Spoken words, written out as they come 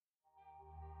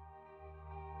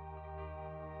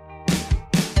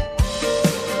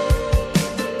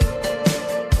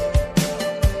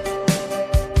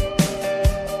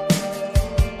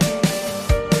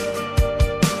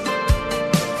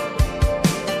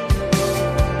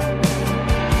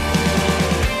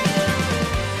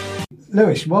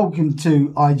Lewis, welcome to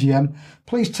IGM.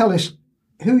 Please tell us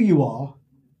who you are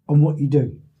and what you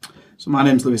do. So my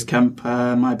name's Lewis Kemp.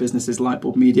 My business is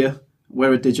Lightbulb Media.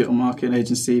 We're a digital marketing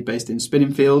agency based in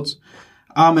Spinningfields.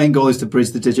 Our main goal is to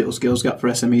bridge the digital skills gap for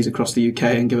SMEs across the UK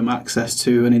and give them access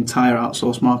to an entire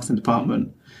outsourced marketing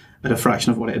department at a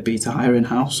fraction of what it'd be to hire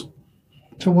in-house.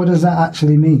 So what does that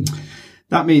actually mean?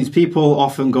 That means people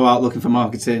often go out looking for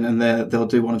marketing and they'll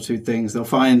do one of two things. They'll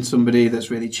find somebody that's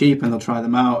really cheap and they'll try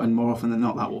them out, and more often than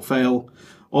not that will fail.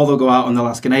 Or they'll go out and they'll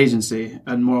ask an agency,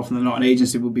 and more often than not an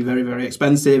agency will be very, very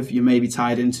expensive. You may be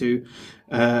tied into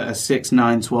a 6,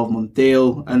 9, 12-month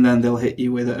deal, and then they'll hit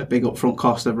you with a big upfront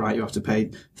cost of, right, you have to pay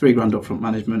 $3,000 upfront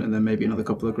management and then maybe another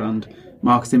couple of grand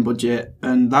marketing budget.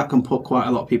 And that can put quite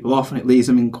a lot of people off, and it leaves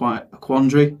them in quite a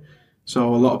quandary.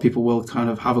 So a lot of people will kind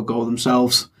of have a go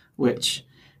themselves, which,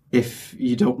 if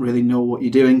you don't really know what you're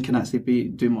doing, can actually be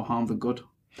doing more harm than good.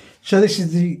 So this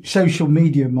is the social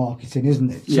media marketing,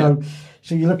 isn't it? Yeah.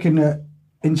 So you're looking at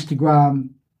Instagram,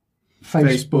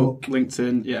 Facebook,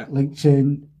 LinkedIn, yeah.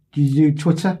 LinkedIn. Do you do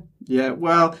Twitter? Yeah,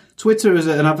 well, Twitter is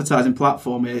an advertising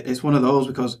platform. It's one of those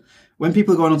because when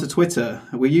people are going onto Twitter,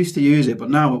 we used to use it,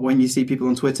 but now when you see people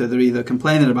on Twitter, they're either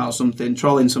complaining about something,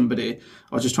 trolling somebody,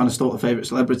 or just trying to stalk a favourite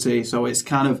celebrity. So it's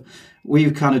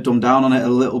we've kind of dumbed down on it a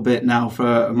little bit now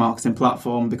for a marketing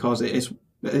platform, because I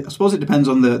suppose it depends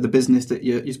on the business that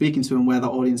you're speaking to and where that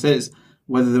audience is,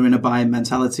 whether they're in a buying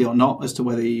mentality or not, as to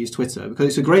whether you use Twitter, because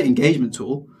it's a great engagement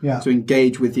tool to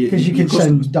engage with you. Because you can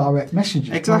send direct messages.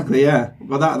 Exactly, yeah.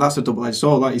 Well, that's a double-edged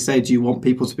sword. Like you say, do you want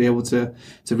people to be able to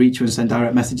reach you and send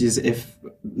direct messages if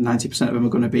 90% of them are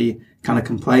going to be kind of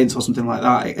complaints or something like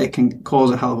that? It can cause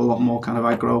a hell of a lot more kind of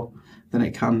aggro than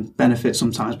it can benefit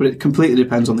sometimes. But it completely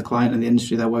depends on the client and the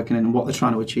industry they're working in and what they're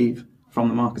trying to achieve from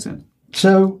the marketing.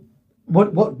 So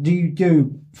what do you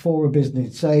do for a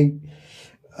business? Say,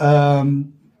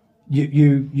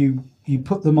 you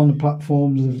put them on the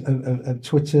platforms of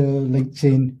Twitter,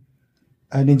 LinkedIn,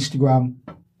 and Instagram.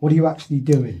 What are you actually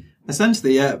doing?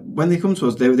 Essentially, yeah. When they come to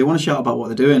us, they want to shout about what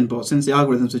they're doing, but since the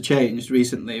algorithms have changed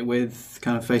recently with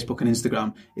kind of Facebook and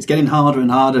Instagram, it's getting harder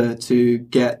and harder to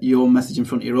get your message in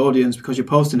front of your audience, because you're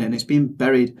posting it and it's being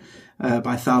buried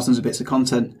by thousands of bits of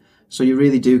content. So you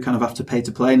really do kind of have to pay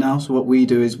to play now. So what we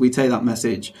do is we take that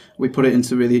message, we put it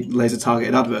into really laser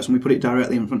targeted adverts, and we put it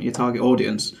directly in front of your target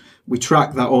audience. We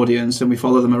track that audience and we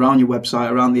follow them around your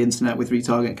website, around the internet, with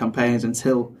retargeting campaigns,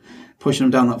 until pushing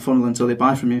them down that funnel until they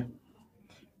buy from you.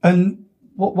 And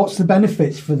what's the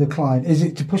benefits for the client? Is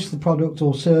it to push the product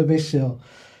or service, or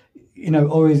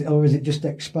is it just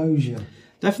exposure?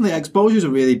 Definitely, exposure is a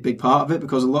really big part of it,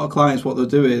 because a lot of clients, what they'll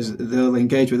do is they'll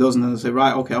engage with us and then they'll say,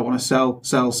 right, okay, I want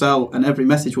to sell, and every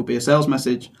message will be a sales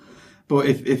message. But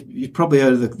if you've probably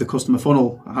heard of the customer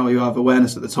funnel, how you have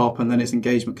awareness at the top and then it's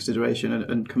engagement, consideration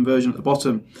and conversion at the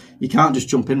bottom, you can't just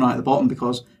jump in right at the bottom,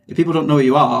 because if people don't know who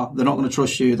you are, they're not going to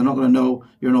trust you, they're not going to know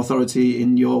you're an authority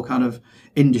in your kind of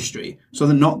industry, so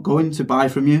they're not going to buy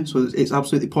from you. So it's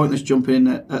absolutely pointless jumping in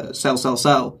at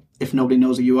sell if nobody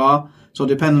knows who you are. So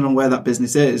depending on where that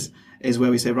business is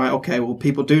where we say, right, okay, well,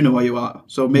 people do know where you are.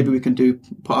 So maybe we can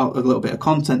put out a little bit of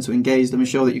content to engage them and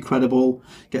show that you're credible,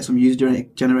 get some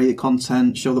user-generated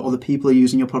content, show that other people are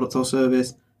using your product or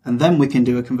service, and then we can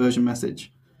do a conversion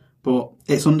message. But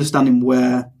it's understanding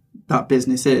where that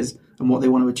business is and what they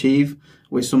want to achieve,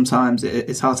 which sometimes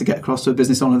it's hard to get across to a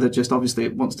business owner that just obviously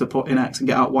wants to put in X and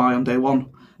get out Y on day one.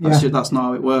 That's not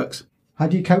how it works. How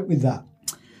do you cope with that?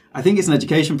 I think it's an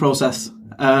education process.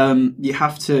 You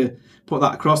have to put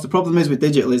that across. The problem is with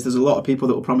digital is there's a lot of people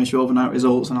that will promise you overnight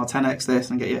results and I'll 10x this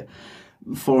and get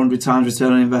you 400 times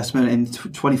return on investment in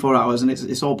 24 hours, and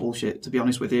it's all bullshit, to be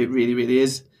honest with you. It really, really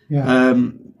is. Yeah.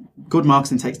 Good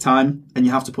marketing takes time, and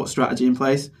you have to put strategy in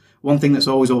place. One thing that's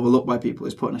always overlooked by people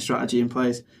is putting a strategy in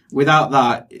place. Without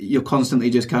that, you're constantly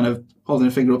just kind of holding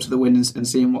a finger up to the wind and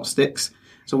seeing what sticks.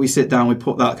 So we sit down, we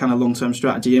put that kind of long-term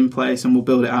strategy in place, and we'll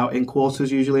build it out in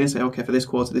quarters usually and say, okay, for this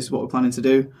quarter, this is what we're planning to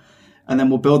do. And then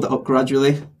we'll build that up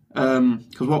gradually.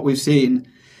 Because what we've seen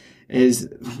is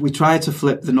we try to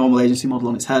flip the normal agency model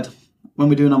on its head. When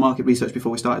we're doing our market research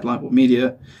before we started Lightbulb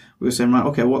Media, we were saying, right,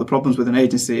 okay, what are the problems with an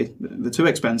agency? They're too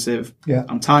expensive. Yeah.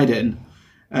 I'm tied in,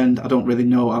 and I don't really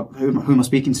know who am I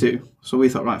speaking to. So we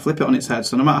thought, right, flip it on its head.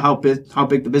 So no matter how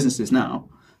big the business is now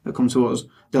that come to us,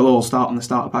 they'll all start on the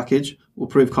starter package. We'll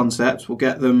prove concepts. We'll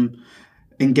get them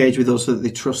engaged with us so that they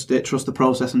trust the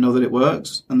process and know that it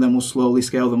works. And then we'll slowly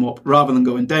scale them up, rather than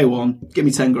going day one, give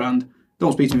me 10 grand,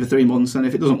 don't speak to me for 3 months, and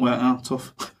if it doesn't work out,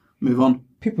 tough, move on.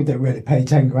 People don't really pay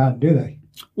 10 grand, do they?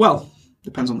 Well,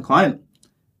 depends on the client.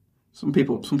 Some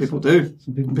people do.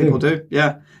 Some people do.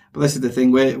 Yeah. But this is the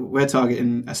thing. We're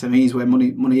targeting SMEs where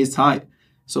money is tight,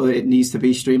 so it needs to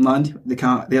be streamlined. They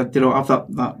don't have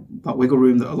that wiggle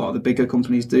room that a lot of the bigger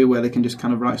companies do, where they can just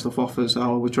kind of write stuff off as,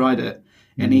 oh, we tried it.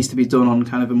 It needs to be done on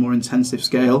kind of a more intensive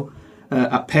scale,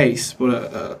 at pace,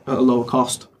 but at a lower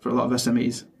cost for a lot of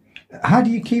SMEs. How do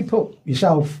you keep up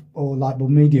yourself or Lightbulb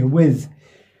Media with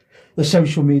the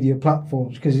social media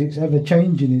platforms? Because it's ever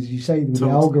changing, as you say, with the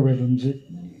algorithms.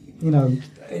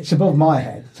 It's above my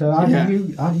head. So how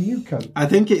do you cope? I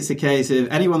think it's a case of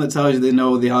anyone that tells you they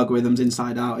know the algorithms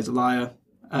inside out is a liar.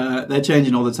 They're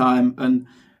changing all the time, and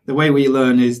the way we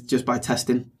learn is just by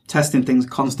testing things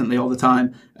constantly all the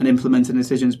time and implementing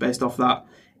decisions based off that.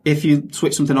 If you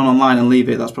switch something on online and leave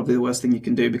it, that's probably the worst thing you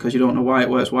can do, because you don't know why it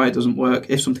works, why it doesn't work.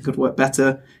 If something could work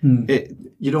better,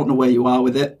 you don't know where you are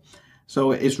with it.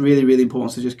 So it's really, really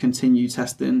important to just continue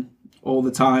testing all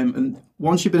the time. And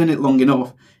once you've been in it long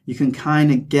enough, you can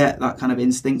kind of get that kind of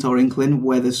instinct or inkling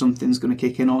whether something's going to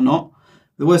kick in or not.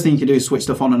 The worst thing you can do is switch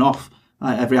stuff on and off.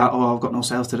 I've got no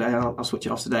sales today, I'll switch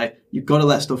it off today. You've got to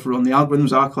let stuff run. The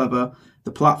algorithms are clever.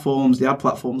 The platforms, the ad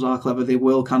platforms are clever. They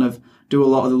will kind of do a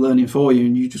lot of the learning for you,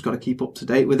 and you just got to keep up to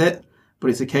date with it. But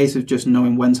it's a case of just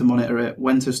knowing when to monitor it,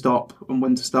 when to stop, and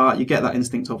when to start. You get that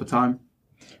instinct over time.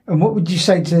 And what would you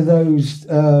say to those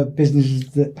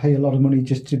businesses that pay a lot of money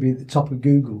just to be at the top of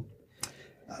Google?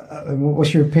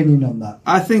 What's your opinion on that?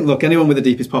 I think, look, anyone with the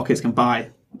deepest pockets can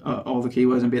buy all the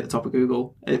keywords and be at the top of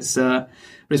Google. But it's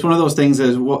one of those things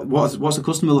as what's a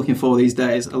customer looking for these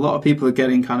days? A lot of people are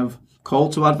getting kind of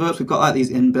cold to adverts. We've got like these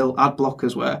inbuilt ad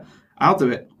blockers where I'll do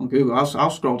it on Google. I'll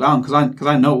scroll down because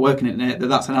I know working in it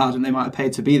that's an ad and they might have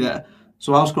paid to be there.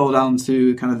 So I'll scroll down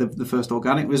to kind of the first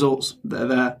organic results that are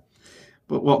there.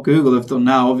 But what Google have done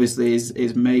now, obviously,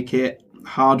 is make it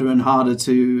harder and harder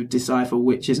to decipher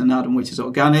which is an ad and which is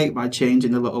organic by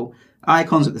changing the little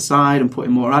icons at the side and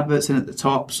putting more adverts in at the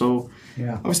top. So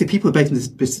obviously people are making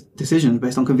decisions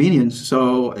based on convenience.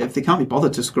 So if they can't be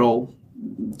bothered to scroll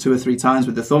 2 or 3 times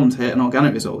with the thumb to hit an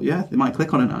organic result, they might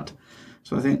click on an ad.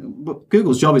 So I think but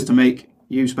Google's job is to make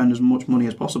you spend as much money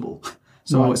as possible.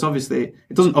 So It's obviously,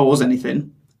 it doesn't owe us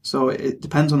anything. So it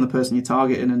depends on the person you're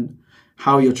targeting and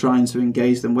how you're trying to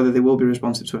engage them, whether they will be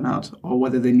responsive to an ad or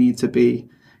whether they need to be,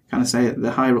 kind of say,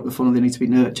 the higher up the funnel, they need to be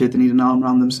nurtured, they need an arm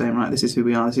around them saying, right, this is who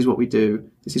we are, this is what we do,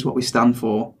 this is what we stand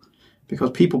for.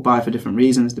 Because people buy for different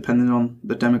reasons depending on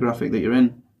the demographic that you're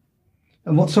in.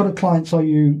 And what sort of clients are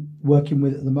you working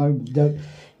with at the moment? You don't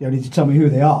need to tell me who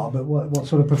they are, but what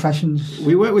sort of professions?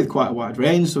 We work with quite a wide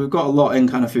range. So we've got a lot in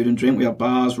kind of food and drink. We have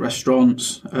bars,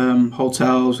 restaurants,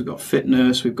 hotels, we've got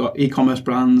fitness, we've got e-commerce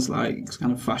brands like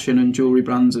kind of fashion and jewellery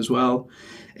brands as well.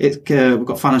 We've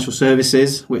got financial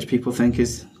services, which people think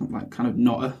is like kind of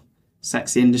not a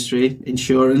sexy industry.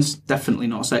 Insurance, definitely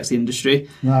not a sexy industry.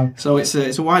 No. So it's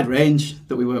a wide range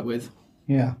that we work with.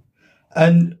 Yeah.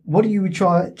 And what are you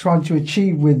trying to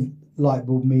achieve with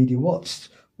Lightbulb Media?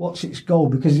 What's its goal?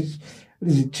 Because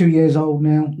is it 2 years old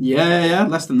now? Yeah,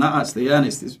 less than that actually. Yeah, and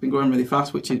it's been growing really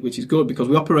fast, which is good because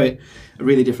we operate a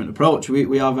really different approach.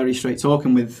 We are very straight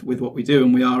talking with what we do,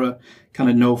 and we are a kind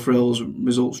of no frills,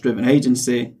 results driven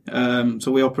agency.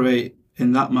 So we operate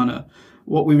in that manner.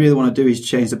 What we really want to do is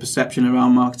change the perception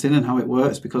around marketing and how it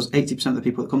works, because 80% of the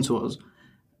people that come to us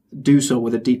do so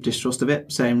with a deep distrust of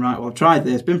it, saying, right, well, I've tried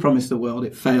this, been promised the world,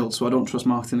 it failed, so I don't trust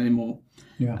marketing anymore.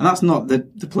 Yeah. And that's not the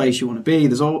place you want to be.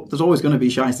 There's always going to be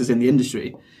shysters in the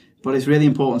industry, but it's really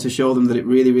important to show them that it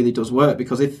really, really does work,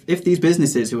 because if these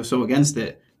businesses who are so against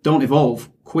it don't evolve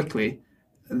quickly,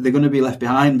 they're going to be left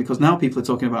behind, because now people are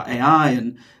talking about AI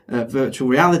and virtual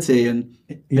reality, and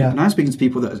I'm speaking to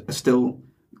people that are still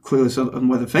clueless on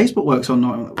whether Facebook works or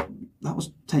not. That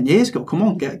was 10 years ago. Come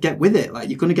on, get with it. Like,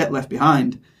 you're going to get left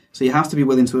behind. So you have to be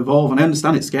willing to evolve. And I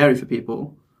understand it's scary for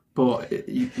people, but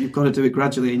you've got to do it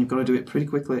gradually, and you've got to do it pretty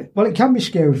quickly. Well, it can be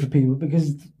scary for people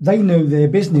because they know their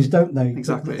business, don't they?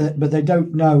 Exactly. But they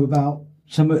don't know about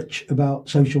so much about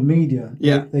social media.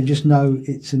 Yeah. They just know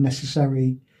it's a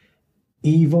necessary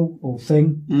evil or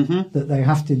thing that they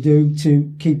have to do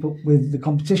to keep up with the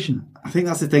competition. I think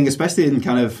that's the thing, especially in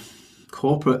kind of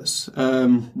corporates.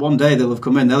 One day they'll have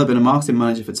come in, they'll have been a marketing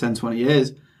manager for 10, 20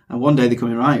 years. And one day they come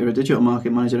in, right, you're a digital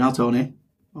marketing manager now, Tony.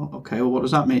 Oh, okay, well, what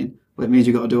does that mean? Well, it means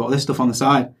you've got to do all this stuff on the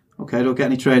side. Okay, I don't get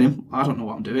any training. I don't know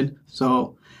what I'm doing.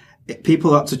 So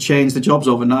people have to change the jobs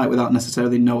overnight without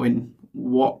necessarily knowing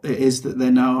what it is that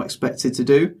they're now expected to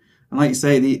do. And like you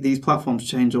say, these platforms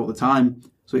change all the time.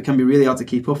 So it can be really hard to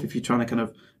keep up if you're trying to kind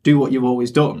of do what you've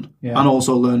always done and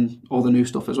also learn all the new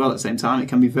stuff as well at the same time. It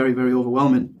can be very, very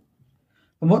overwhelming.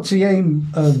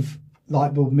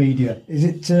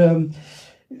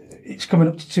 it's coming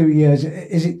up to 2 years.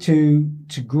 Is it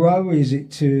to grow? Is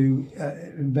it to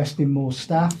invest in more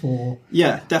staff or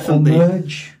definitely or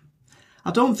merge?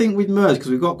 I don't think we'd merge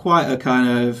because we've got quite a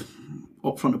kind of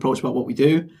upfront approach about what we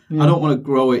do. I don't want to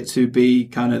grow it to be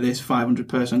kind of this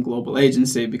 500-person global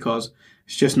agency because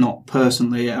it's just not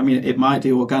personally. I mean, it might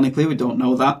do organically. We don't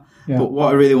know that. Yeah. But what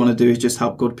I really want to do is just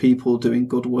help good people doing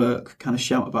good work kind of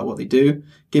shout about what they do,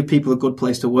 give people a good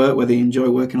place to work where they enjoy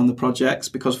working on the projects.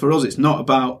 Because for us, it's not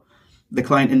about the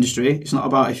client industry. It's not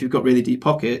about if you've got really deep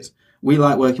pockets. We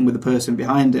like working with the person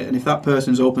behind it. And if that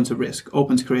person's open to risk,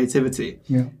 open to creativity,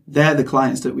 they're the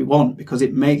clients that we want because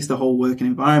it makes the whole working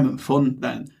environment fun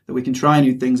then, that we can try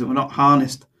new things and we're not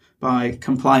harnessed by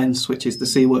compliance, which is the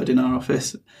C word in our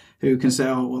office, who can say,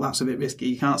 oh, well, that's a bit risky.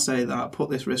 You can't say that.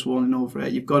 Put this risk warning over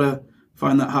it. You've got to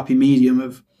find that happy medium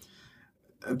of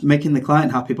making the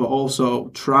client happy, but also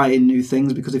trying new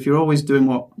things. Because if you're always doing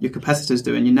what your competitors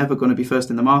do, and you're never going to be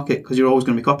first in the market because you're always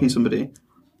going to be copying somebody.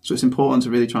 So it's important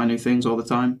to really try new things all the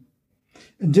time.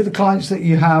 And do the clients that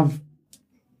you have,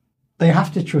 they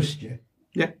have to trust you?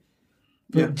 Yeah.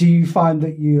 But do you find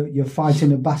that you're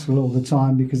fighting a battle all the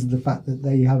time because of the fact that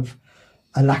they have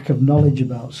a lack of knowledge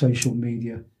about social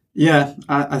media? Yeah,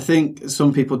 I think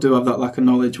some people do have that lack of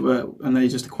knowledge and they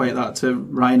just equate that to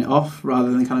writing it off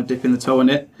rather than kind of dipping the toe in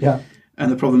it. Yeah.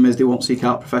 And the problem is they won't seek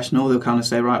out a professional. They'll kind of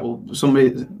say, right, well,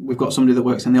 we've got somebody that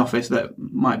works in the office that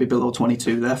might be below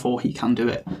 22, therefore he can do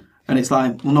it. And it's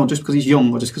like, well, no, just because he's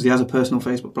young or just because he has a personal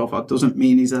Facebook profile doesn't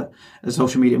mean he's a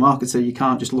social media marketer. You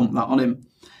can't just lump that on him.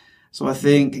 So I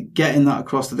think getting that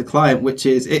across to the client, which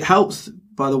is, it helps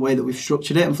by the way that we've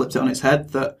structured it and flipped it on its head,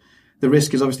 that the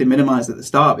risk is obviously minimised at the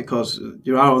start because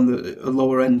you are on a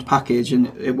lower end package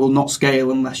and it will not scale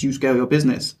unless you scale your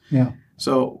business. Yeah.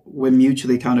 So we're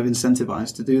mutually kind of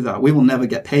incentivized to do that. We will never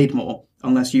get paid more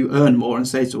unless you earn more and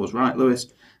say to us, right, Lewis,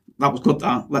 that was good,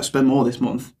 let's spend more this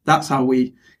month. That's how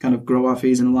we kind of grow our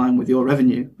fees in line with your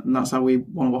revenue. And that's how we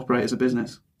want to operate as a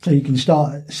business. So you can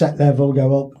start at set level,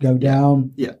 go up, go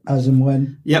down, as and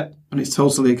when. Yep. And it's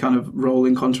totally kind of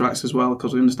rolling contracts as well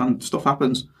because we understand stuff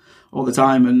happens all the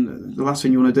time. And the last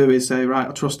thing you want to do is say, right,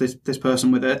 I trust this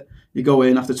person with it. You go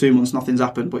in after 2 months, nothing's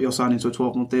happened, but you're signing to a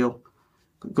 12-month deal.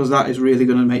 Because that is really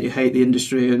going to make you hate the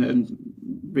industry and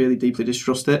really deeply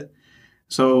distrust it.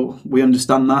 So we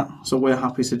understand that. So we're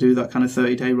happy to do that kind of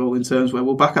 30-day rolling terms where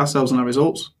we'll back ourselves on our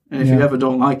results. And if you ever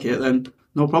don't like it, then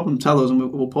no problem, tell us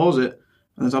and we'll pause it.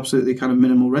 And there's absolutely kind of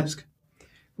minimal risk.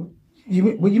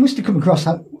 You must have come across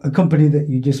a company that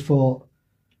you just thought,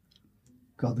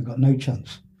 God, they've got no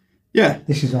chance. Yeah.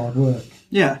 This is hard work.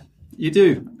 Yeah, you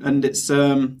do. And it's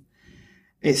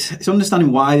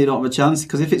understanding why they don't have a chance.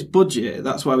 Because if it's budget,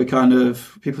 that's why we kind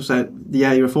of, people say,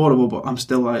 yeah, you're affordable, but I'm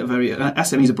still like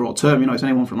SME is a broad term, it's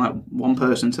anyone from like one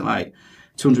person to like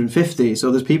 250.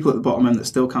 So there's people at the bottom end that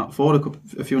still can't afford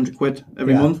a few £100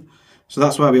 every month. So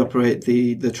that's why we operate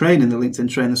the training, the LinkedIn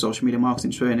training, the social media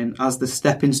marketing training as the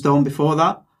stepping stone before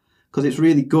that. Because it's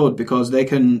really good because they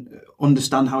can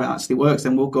understand how it actually works.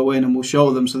 Then we'll go in and we'll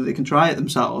show them so that they can try it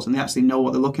themselves and they actually know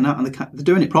what they're looking at and they're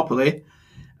doing it properly.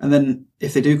 And then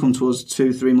if they do come to us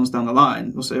 2-3 months down the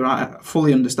line, we'll say, right, I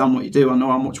fully understand what you do. I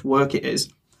know how much work it is.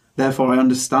 Therefore, I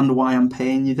understand why I'm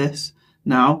paying you this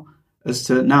now, as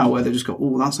to now where they just go,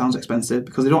 oh, that sounds expensive,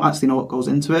 because they don't actually know what goes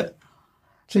into it.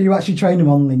 So you actually train them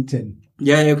on LinkedIn?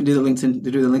 Yeah, you can do the LinkedIn.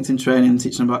 They do the LinkedIn training,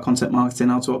 teach them about content marketing,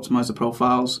 how to optimize the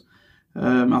profiles,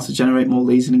 how to generate more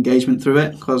leads and engagement through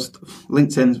it. Because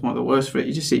LinkedIn is one of the worst for it.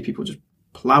 You just see people just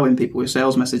plowing people with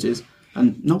sales messages,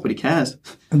 and nobody cares.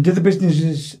 And do the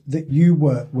businesses that you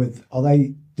work with,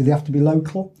 do they have to be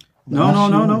local?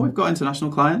 No. We've got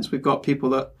international clients. We've got people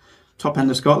that top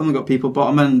end of Scotland. We've got people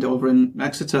bottom end over in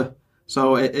Exeter.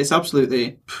 So it's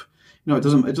absolutely, it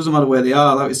doesn't matter where they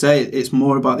are. Like we say, it's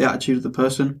more about the attitude of the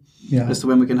person as to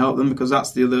when we can help them, because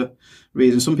that's the other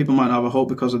reason. Some people might not have a hope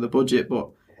because of the budget, but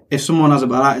if someone has a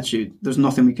bad attitude, there's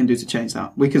nothing we can do to change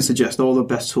that. We can suggest all the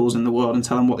best tools in the world and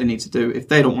tell them what they need to do. If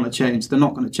they don't want to change, they're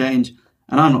not going to change.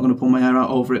 And I'm not going to pull my hair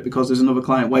out over it because there's another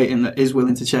client waiting that is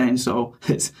willing to change. So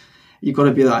you've got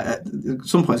to be like, at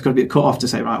some point, it's got to be a cut off to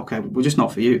say, right, okay, we're just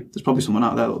not for you. There's probably someone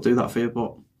out there that'll do that for you,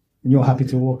 but. And you're happy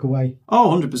to walk away? Oh,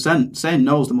 100%. Saying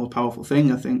no is the most powerful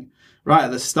thing, I think. Right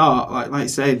at the start, like you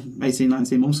say, 18,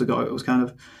 19 months ago, it was kind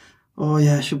of, oh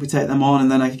yeah, should we take them on?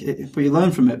 And then but you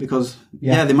learn from it because,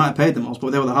 they might have paid the most,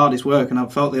 but they were the hardest work and I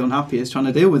felt the unhappiest trying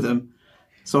to deal with them.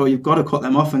 So you've got to cut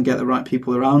them off and get the right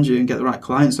people around you and get the right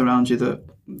clients around you that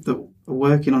are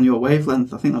working on your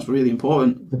wavelength. I think that's really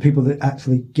important. The people that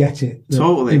actually get it.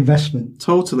 Totally. Investment.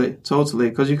 Totally.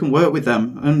 Because you can work with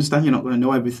them. I understand you're not going to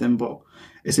know everything, but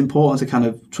it's important to kind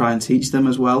of try and teach them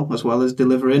as well as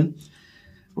delivering.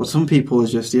 But some people are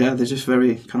just, they're just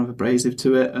very kind of abrasive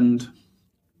to it, and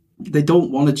they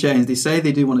don't want to change. They say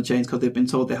they do want to change because they've been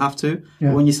told they have to. Yeah.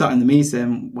 But when you start in the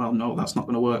meeting, well, no, that's not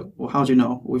going to work. Well, how do you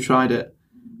know? We've tried it.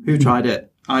 Who tried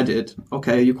it? I did.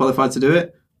 Okay, are you qualified to do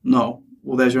it? No.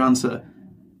 Well, there's your answer.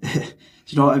 Do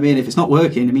you know what I mean? If it's not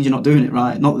working, it means you're not doing it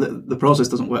right. Not that the process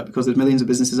doesn't work, because there's millions of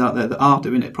businesses out there that are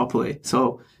doing it properly.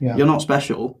 So you're not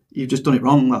special. You've just done it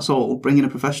wrong. That's all. Bring in a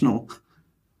professional.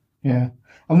 Yeah.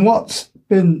 And what's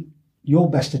been your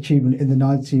best achievement in the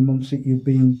 19 months that you've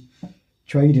been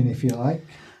trading, if you like?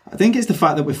 I think it's the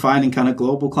fact that we're finding kind of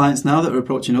global clients now that are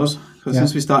approaching us. Because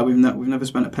since we started, we've never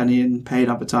spent a penny in paid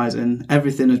advertising.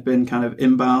 Everything has been kind of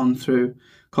inbound through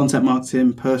content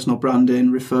marketing, personal branding,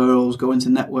 referrals, going to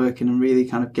networking, and really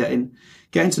kind of getting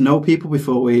to know people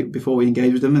before we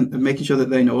engage with them, and making sure that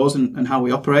they know us and how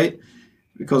we operate.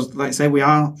 Because, like I say, we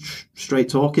are straight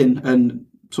talking, and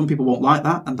some people won't like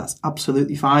that, and that's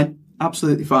absolutely fine.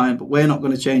 Absolutely fine. But we're not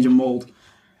going to change and mould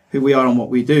who we are and what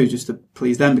we do just to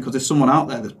please them, because there's someone out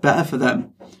there that's better for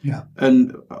them. Yeah.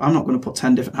 And I'm not going to put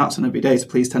 10 different hats on every day to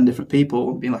please 10 different people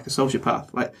and be like a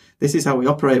sociopath. Like, this is how we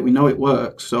operate. We know it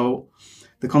works. So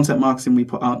the content marketing we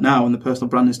put out now and the personal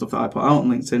branding stuff that I put out on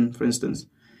LinkedIn, for instance,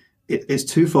 it's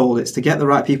twofold. It's to get the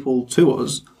right people to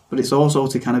us, but it's also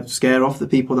to kind of scare off the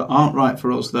people that aren't right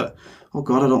for us, that, oh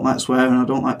God, I don't like swearing, I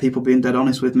don't like people being dead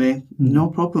honest with me. No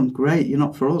problem. Great. You're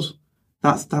not for us.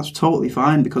 That's totally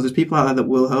fine, because there's people out there that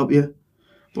will help you.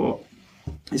 But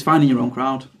it's finding your own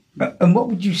crowd. And what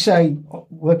would you say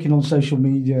working on social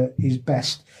media is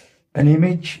best? An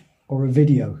image or a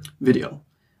video? Video.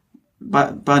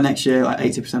 By next year, like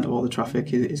 80% of all the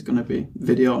traffic is going to be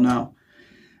video now.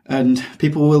 And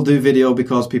people will do video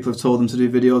because people have told them to do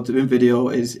video. Doing video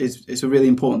is a really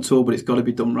important tool, but it's got to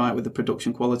be done right with the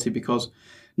production quality, because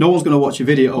no one's going to watch your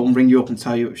video and ring you up and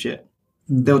tell you it's shit.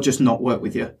 They'll just not work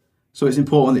with you. So it's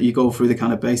important that you go through the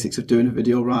kind of basics of doing a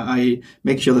video right, i.e.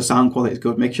 make sure the sound quality is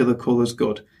good, make sure the colour's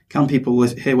good. Can people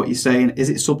hear what you're saying? Is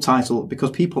it subtitled?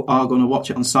 Because people are going to watch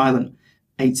it on silent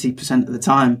 80% of the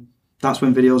time. That's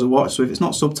when videos are watched. So if it's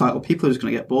not subtitled, people are just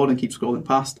going to get bored and keep scrolling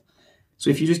past. So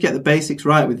if you just get the basics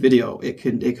right with video, it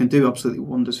can do absolutely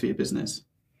wonders for your business.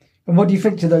 And what do you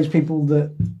think to those people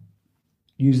that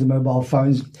use the mobile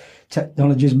phones?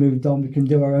 Technology's moved on. We can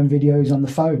do our own videos on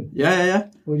the phone. Yeah.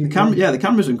 The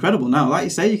camera's incredible now. Like you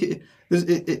say,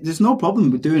 there's no problem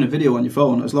with doing a video on your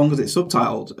phone as long as it's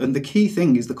subtitled. And the key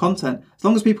thing is the content. As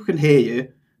long as people can hear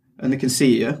you and they can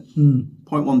see you,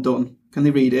 point one done. Can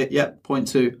they read it? Yep, point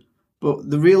two. But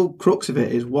the real crux of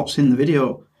it is what's in the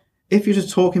video. If you're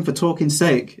just talking for talking's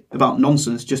sake about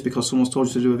nonsense just because someone's told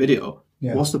you to do a video,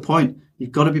 what's the point?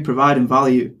 You've got to be providing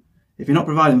value. If you're not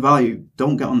providing value,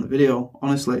 don't get on the video.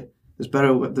 Honestly, there's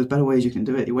better ways you can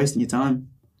do it. You're wasting your time.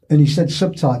 And you said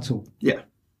subtitle. Yeah.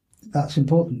 That's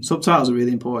important. Subtitles are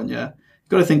really important, yeah. You've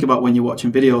got to think about when you're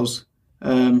watching videos.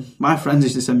 My friends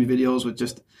used to send me videos with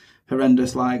just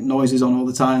horrendous like noises on all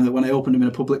the time, that when I opened them in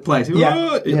a public place.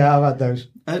 Yeah, I've had those.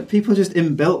 People just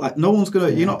inbuilt, like, no one's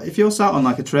going to, if you're sat on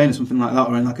like a train or something like that,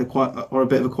 or in like a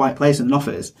bit of a quiet place in an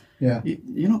office,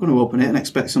 you're not going to open it and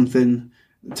expect something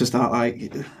to start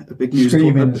like a big musical.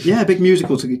 A big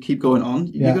musical to keep going on.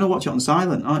 You're going to watch it on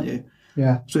silent, aren't you?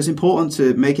 Yeah. So it's important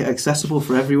to make it accessible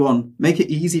for everyone. Make it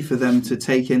easy for them to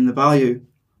take in the value.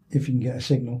 If you can get a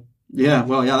signal. Yeah,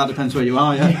 well, that depends where you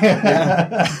are,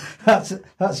 yeah. That's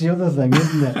the other thing,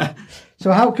 isn't it?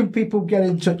 So how can people get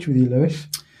in touch with you, Lewis?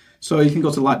 So you can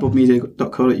go to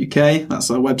lightbulbmedia.co.uk.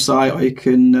 That's our website, or you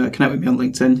can connect with me on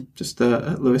LinkedIn, just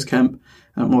at Lewis Kemp.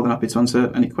 And I'm more than happy to answer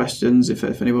any questions if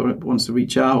anyone wants to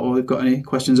reach out, or they've got any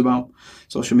questions about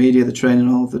social media, the training,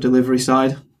 or the delivery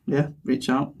side. Yeah, reach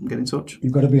out and get in touch.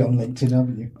 You've got to be on LinkedIn,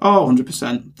 haven't you? Oh,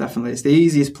 100%, definitely. It's the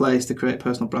easiest place to create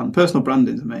personal brand. Personal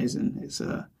branding is amazing. It's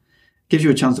gives you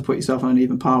a chance to put yourself on an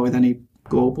even par with any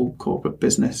global corporate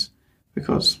business,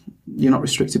 because you're not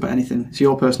restricted by anything. It's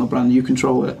your personal brand. You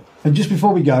control it. And just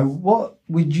before we go, what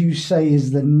would you say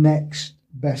is the next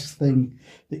best thing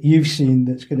that you've seen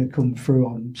that's going to come through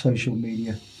on social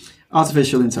media?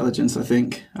 Artificial intelligence, I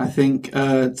think.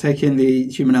 Taking the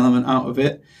human element out of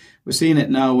it. We're seeing it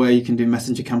now where you can do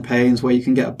messenger campaigns, where you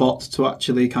can get a bot to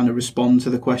actually kind of respond to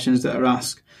the questions that are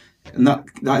asked. And that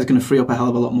is going to free up a hell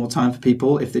of a lot more time for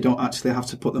people if they don't actually have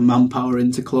to put the manpower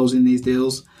into closing these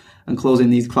deals and closing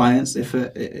these clients. If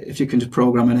you can just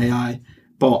program an AI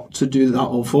bot to do that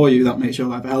all for you, that makes your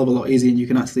life a hell of a lot easier, and you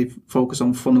can actually focus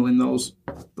on funneling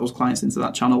those clients into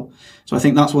that channel. So I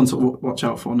think that's one to watch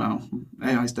out for now.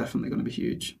 AI is definitely going to be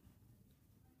huge.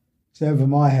 It's over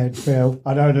my head, Phil.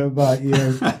 I don't know about you.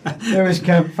 Lewis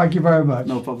Kemp, thank you very much.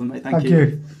 No problem, mate. Thank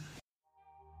you.